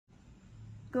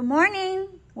Good morning，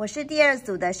 我是第2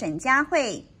组的沈佳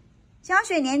慧，教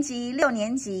学年级6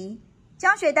年级，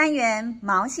教学单元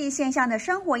毛细现象的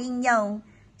生活应用，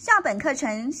校本课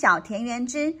程小田园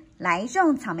之来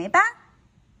种草莓吧。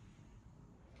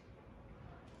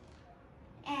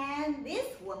And this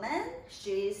woman,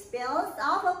 she spills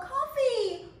off a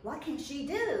coffee. What can she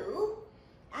do?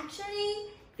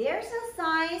 Actually, there's a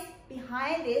science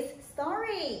behind this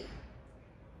story.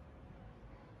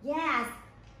 Yes,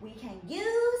 we can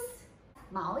use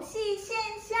毛细现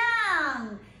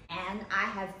象. And I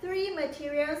have 3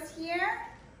 materials here.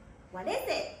 What is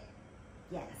it?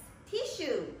 Yes,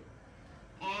 tissue.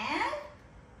 And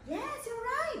yes, you're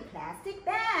right, plastic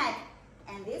bag.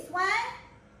 And this one,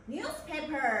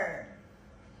 newspaper.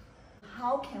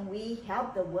 How can we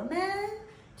help the woman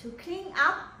to clean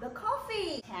up the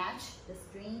coffee? Attach the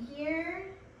string here.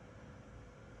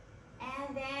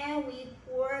 And then we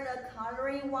pour the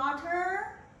coloring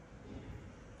water.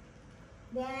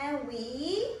 Then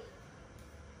we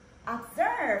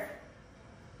observe.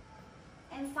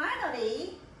 And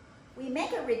finally, we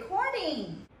make a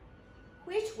recording,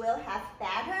 which will have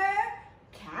better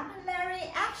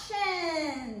capillary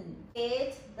action.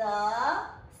 It the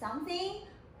something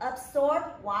absorb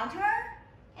water,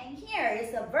 and here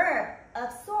is a verb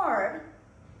absorb.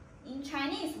 In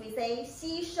Chinese, we say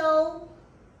吸收.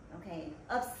 Okay,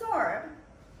 absorb.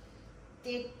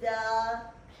 Did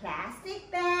the plastic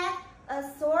bag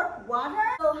absorb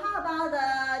water? So how about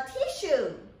the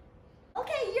tissue?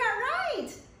 Okay, you're right.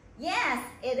 Yes,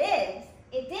 it is.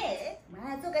 It did. 我们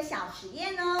来做个小实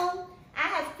验哦。I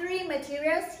have 3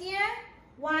 materials here.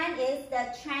 One is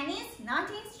the Chinese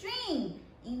knotting string.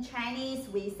 In Chinese,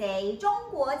 we say 中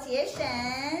国结绳.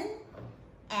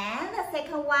 And the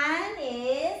second one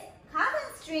is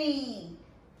cotton string.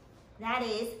 That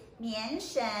is 棉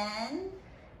绳.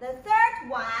 The third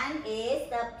one is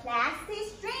the plastic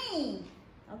string.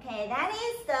 Okay, that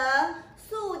is the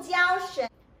塑胶绳.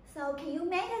 So can you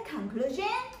make a conclusion?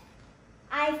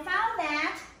 I found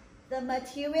that the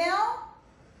material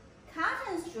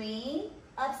cotton string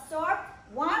absorbed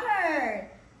water.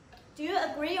 Do you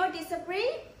agree or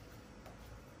disagree?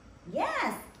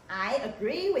 Yes, I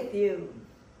agree with you.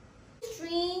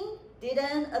 String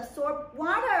didn't absorb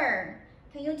water.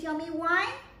 Can you tell me why?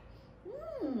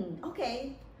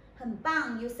 Okay, 很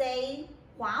棒. You say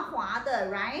滑滑的,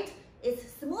 right? It's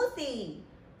smoothie.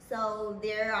 So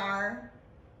there are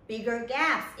bigger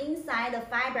gaps inside the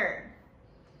fiber.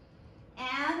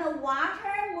 And the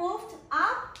water moved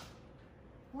up.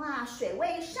 哇，水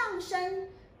位上升.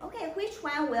 Okay, which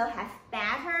one will have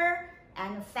better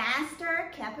and faster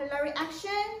capillary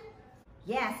action?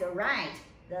 Yes, you're right.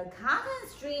 The cotton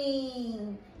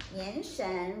string, 棉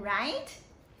绳, right?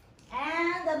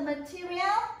 And the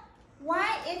material,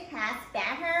 why it has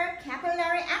better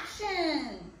capillary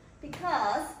action?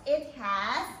 Because it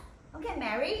has, okay,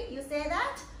 Mary, you say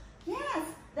that? Yes,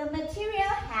 the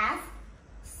material has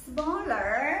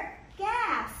smaller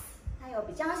gaps. 还有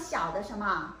比较小的什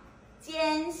么？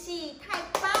间隙，太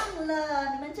棒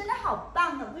了！你们真的好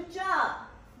棒哦 ，Good job!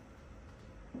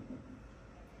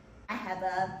 I have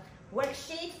a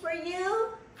worksheet for you.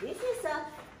 This is a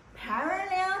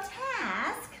parallel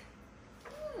task.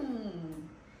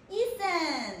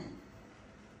 Ethan.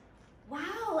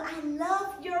 Wow, I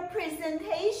love your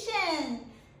presentation.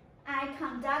 I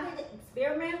conducted an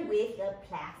experiment with the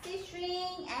plastic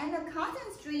string and the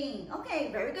cotton string.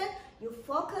 Okay, very good. You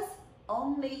focus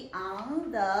only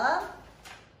on the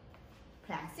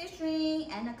plastic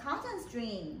string and the cotton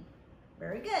string.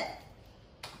 Very good.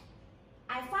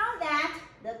 I found that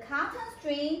the cotton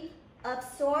string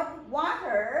absorbed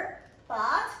water,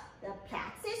 but the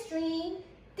plastic string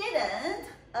didn't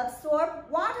absorb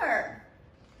water.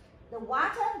 The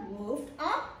water moved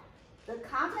up the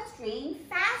cotton string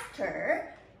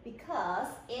faster because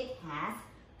it has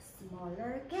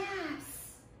smaller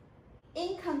gaps.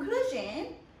 In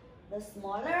conclusion, the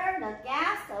smaller the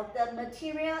gaps of the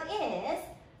material is,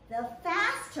 the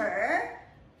faster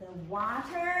the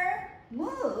water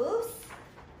moves.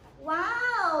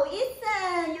 Wow,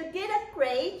 Ethan, you did a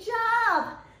great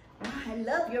job. I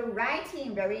love your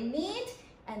writing, very neat.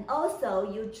 And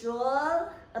also you draw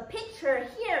a picture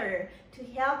here to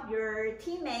help your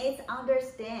teammates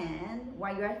understand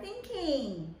what you are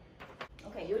thinking.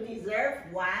 Okay, you deserve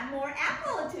 1 more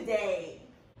apple today.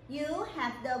 You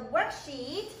have the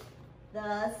worksheet,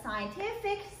 the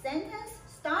scientific sentence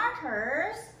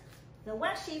starters, the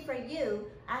worksheet for you.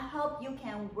 I hope you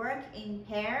can work in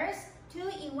pairs, 2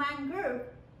 in 1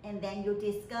 group, and then you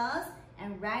discuss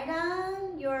and write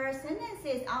down your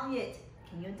sentences on it.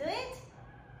 Can you do it?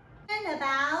 And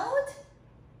about,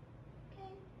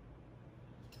 okay.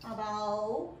 How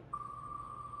about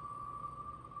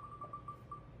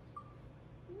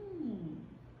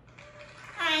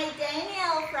Hi,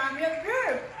 Daniel from your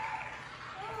group.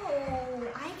 Oh,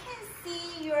 I can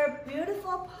see your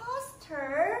beautiful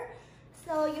poster.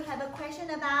 So you have a question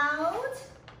about?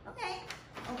 Okay.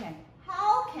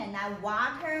 How can I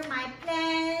water my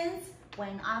plants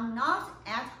when I'm not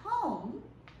at home?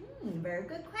 Very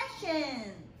good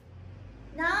question.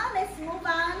 Now let's move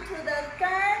on to the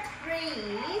third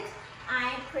grade.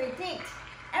 I predict.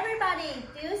 Everybody,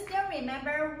 do you still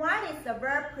remember what is the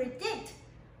verb predict?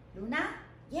 Luna?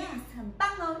 Yes, 很棒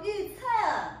哦，预测。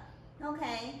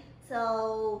Okay,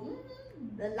 so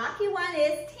the lucky one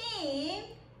is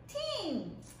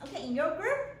team. Okay, in your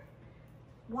group,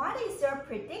 what is your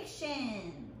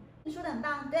prediction? 你说的很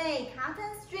棒，对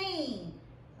 ，cotton string.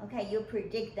 Okay, you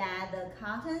predict that the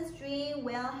cotton string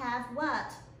will have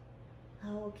what?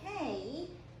 Okay.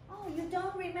 Oh, you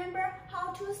don't remember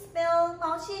how to spell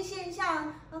毛细现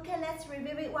象? Okay, let's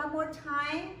review it one more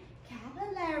time.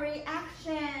 Capillary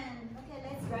action. Okay,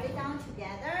 let's write it down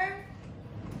together.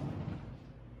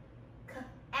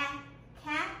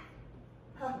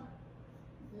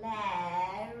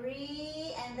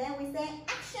 Larry, and then we say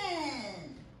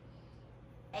action.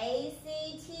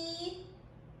 ACT.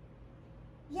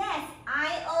 Yes,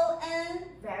 ION.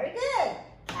 Very good.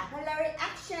 Capillary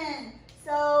action.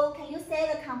 So, can you say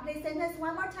the complete sentence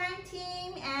one more time,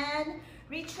 team and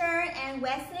Richard and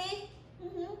Wesley?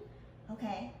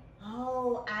 Okay.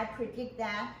 Oh, I predict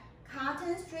that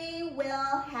cotton string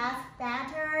will have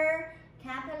better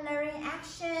capillary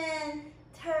action.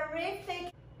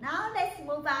 Terrific. Now let's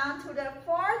move on to the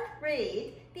fourth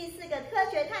grade. 第四个科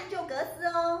学探究格子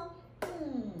哦。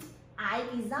I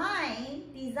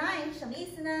design 是什么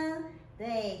意思呢？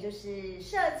对，就是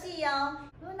设计哦。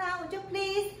Luna, would you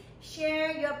please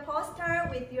share your poster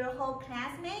with your whole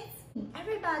classmates?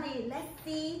 Everybody, let's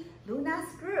see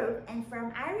Luna's group and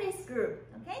from Iris' group.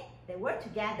 Okay, they work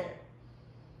together.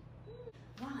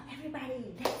 Wow,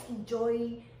 everybody, let's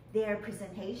enjoy their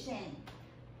presentation.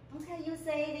 Okay, you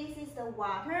say this is the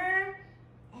water,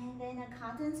 and then a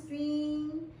cotton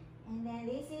string, and then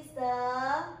this is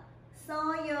the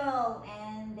soil,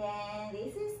 and then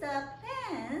this is the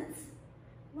plants.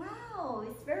 Wow,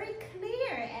 it's very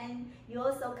clear, and you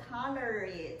also color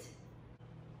it.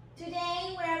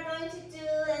 Today we are going to do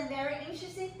a very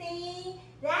interesting thing.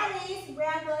 That is, we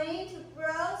are going to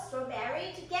grow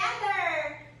strawberry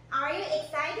together. Are you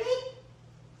excited?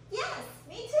 Yes,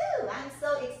 me too. I'm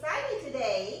so excited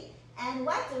today. And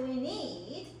what do we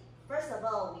need? First of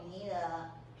all, we need a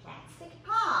plastic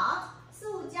pot.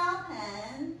 塑胶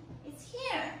盆. It's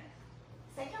here.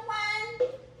 Second one,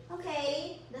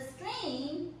 okay, the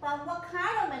string. But what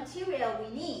kind of material we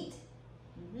need?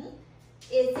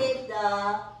 Is it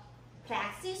the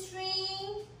plastic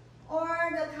string or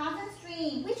the cotton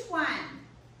string? Which one?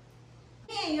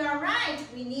 Yeah, you are right.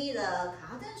 We need a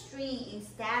cotton string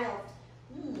instead of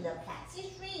the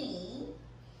plastic string.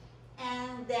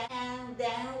 And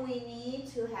then we need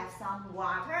to have some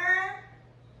water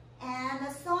and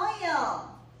the soil.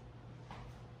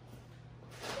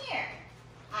 Here,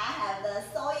 I have the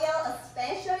soil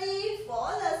especially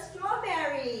for the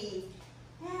strawberries.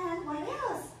 And what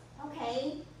else?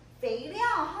 Okay, 肥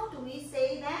料, how do we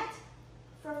say that?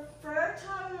 For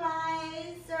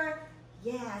fertilizer.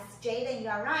 Yes, Jaden,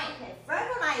 you're right. Okay,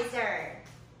 fertilizer.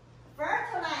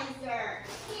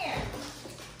 Here.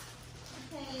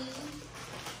 Okay.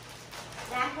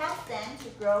 That helps them to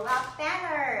grow up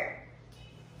better.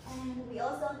 And we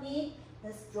also need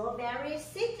the strawberry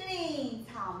seedling,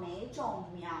 草莓种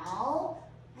苗.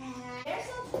 And there's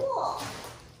a tool.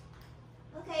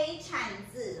 Okay, 铲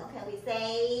子. Okay, we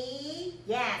say,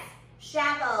 yes,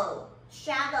 shovel.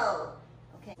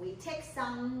 Okay, we take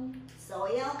some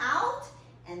soil out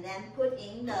and then put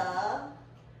in the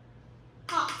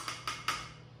pot.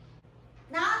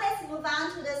 Now let's move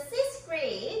on to the 6th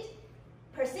grade.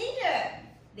 Procedure,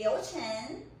 流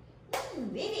程.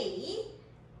 Really?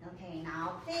 Okay,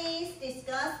 now please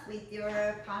discuss with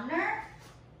your partner.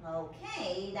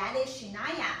 Okay, that is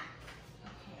Shinaya.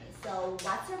 Okay, so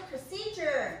what's your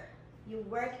procedure? You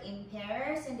work in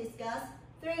pairs and discuss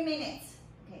 3 minutes.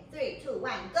 Okay, 3, 2,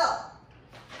 1, go.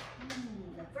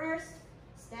 The first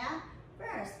step,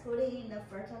 first putting in the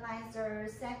fertilizer,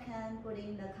 second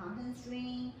putting the cotton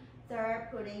string, third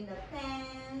putting the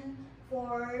plant,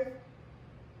 fourth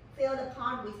fill the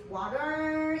pot with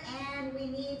water, and we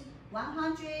need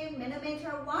 100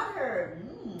 millimeter water.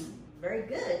 Very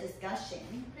good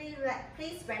discussion. Please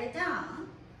write it down.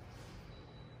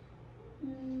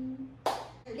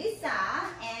 Lisa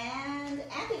and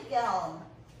Abigail,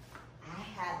 I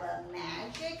have a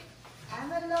magic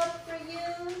envelope for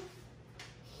you.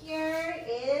 Here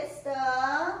is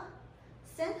the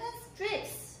sentence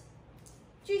strips.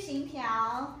 句型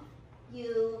条.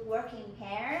 You work in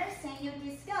pairs and you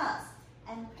discuss.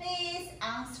 And please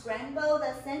unscramble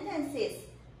the sentences.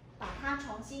 把它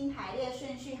重新排列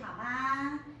顺序好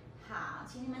吗？好，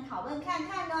请你们讨论看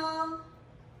看哦。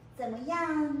怎么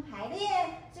样排列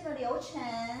这个流程，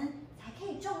才可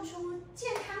以种出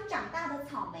健康长大的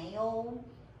草莓哦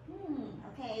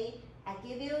？Okay, I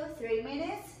give you 3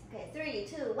 minutes. Okay, 3,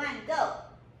 2, 1, go.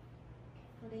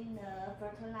 Put in the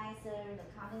fertilizer, the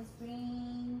cotton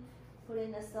string, put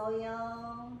in the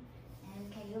soil,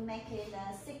 and can you make it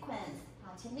a sequence?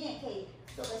 好，前面也可以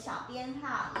做个小编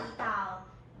号，1到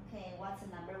Okay, what's the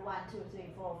number? 1, 2,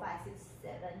 3, 4, 5, 6,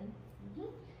 7.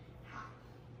 好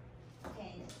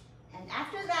Okay, and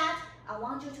after that, I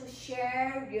want you to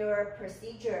share your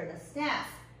procedure, the steps,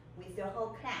 with your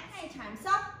whole class. Okay, time's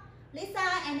up. Lisa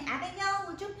and Abigail,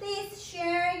 would you please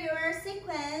share your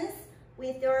sequence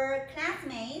with your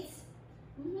classmates?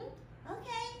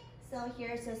 Okay, so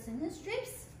here's the sentence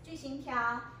strips. 句型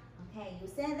条. Okay, you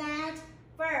said that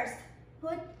first.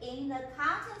 Put in the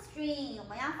cotton string. 我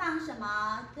们要放什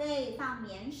么？对，放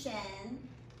棉绳。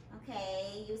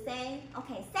Okay, you say.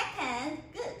 Okay, second.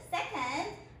 Good.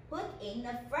 Second, put in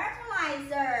the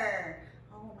fertilizer.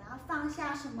 我们要放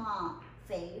下什么？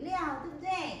肥料，对不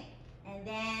对？ And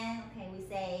then, okay, we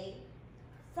say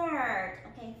third.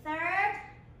 Okay, third,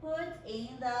 put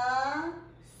in the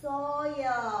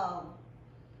soil.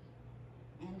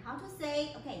 And how to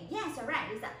say? Okay, yes, all right,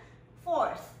 Lisa.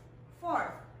 Fourth,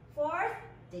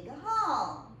 dig a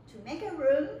hole to make a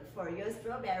room for your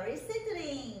strawberry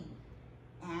seedling.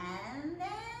 And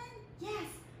then,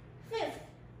 yes, fifth,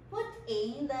 put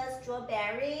in the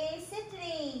strawberry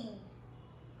seedling.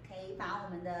 Okay, 把我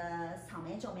们的草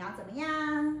莓种苗怎么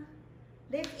样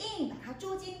 ？Live in， 把它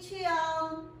住进去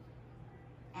哦。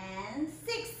And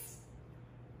sixth,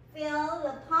 fill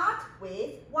the pot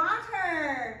with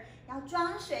water. 要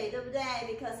装水，对不对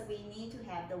 ？Because we need to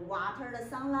have the water, the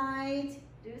sunlight.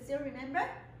 Do you still remember?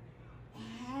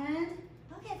 And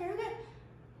okay, very good.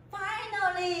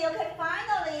 Finally,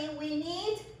 we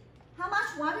need how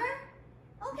much water?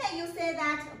 Okay, you say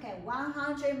that. Okay,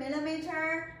 100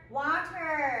 millimeter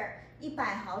water.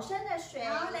 100毫升的水。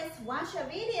Now let's watch a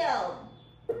video.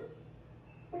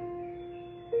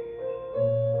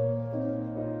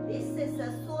 This is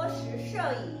a 缩时摄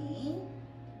影。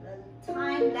The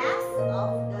time lapse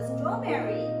of the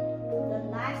strawberry. The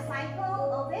life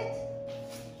cycle of it.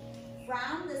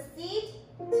 From the seed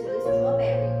to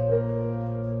strawberry.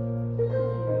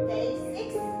 Day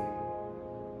 6.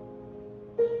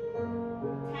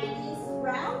 Tiny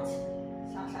sprout.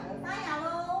 小小的发芽咯。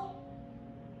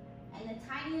And a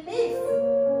tiny leaf.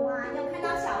 哇，又看到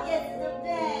小叶子，对不对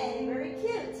 ？Very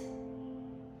cute.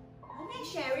 Okay,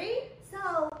 Sherry. So,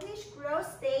 which growth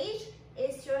stage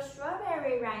is your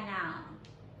strawberry right now?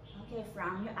 Okay,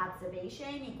 from your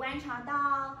observation, 你观察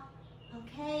到。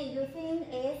Okay, you think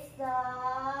it's the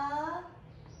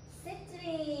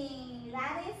seedling.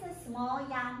 That is a small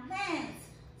young plant.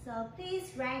 So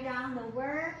please write down the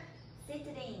word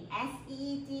seedling.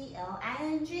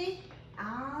 S-E-D-L-I-N-G.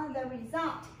 The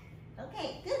result.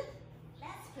 Okay, good.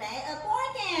 Let's play a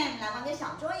board game. 来玩个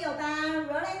小桌游吧。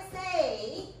Roll and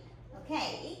say.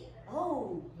 Okay.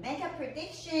 Oh, make a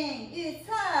prediction. 预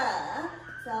测.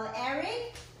 So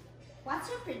Eric, what's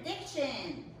your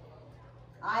prediction?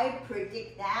 I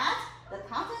predict that the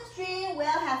cotton string will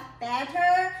have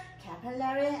better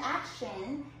capillary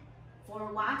action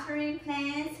for watering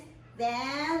plants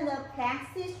than the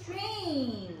plastic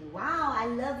string. Wow, I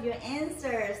love your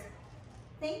answers.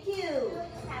 Thank you. You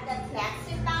have the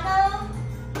plastic bottle.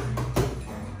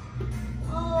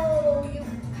 Oh, you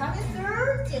cut it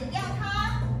through, 剪掉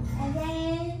它. And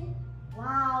then,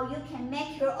 wow, you can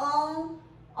make your own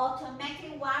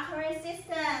automatic watering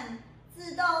system.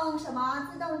 自动什么？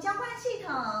自动浇灌系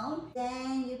统。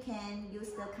Then you can use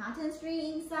the cotton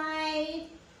string inside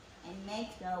and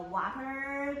make the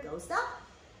water go up.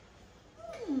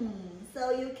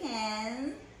 So you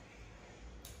can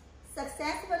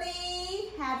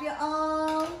successfully have your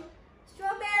own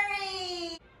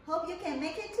strawberry. Hope you can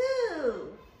make it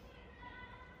too.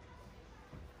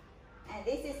 And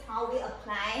this is how we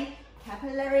apply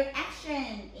capillary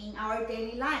action in our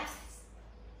daily lives.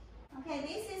 Okay,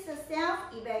 this is a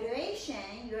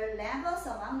self-evaluation, your levels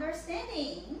of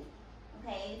understanding.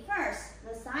 Okay, first,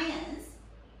 the science.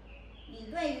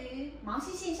 你对于毛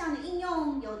细现象的应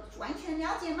用有完全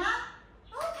了解吗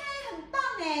 ？Okay, 很棒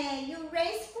哎 ！You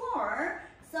raised 4,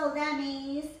 so that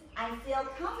means I feel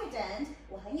confident.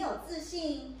 我很有自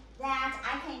信 that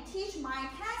I can teach my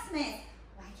classmates.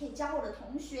 我还可以教我的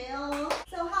同学哦。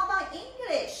So how about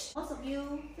English? Most of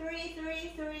you, 3,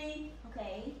 3, 3.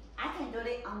 Okay, I can do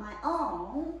it on my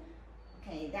own.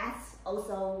 Okay, that's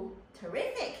also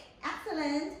terrific.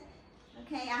 Excellent.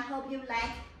 Okay, I hope you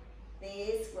like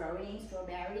this growing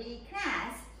strawberry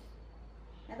class.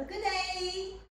 Have a good day.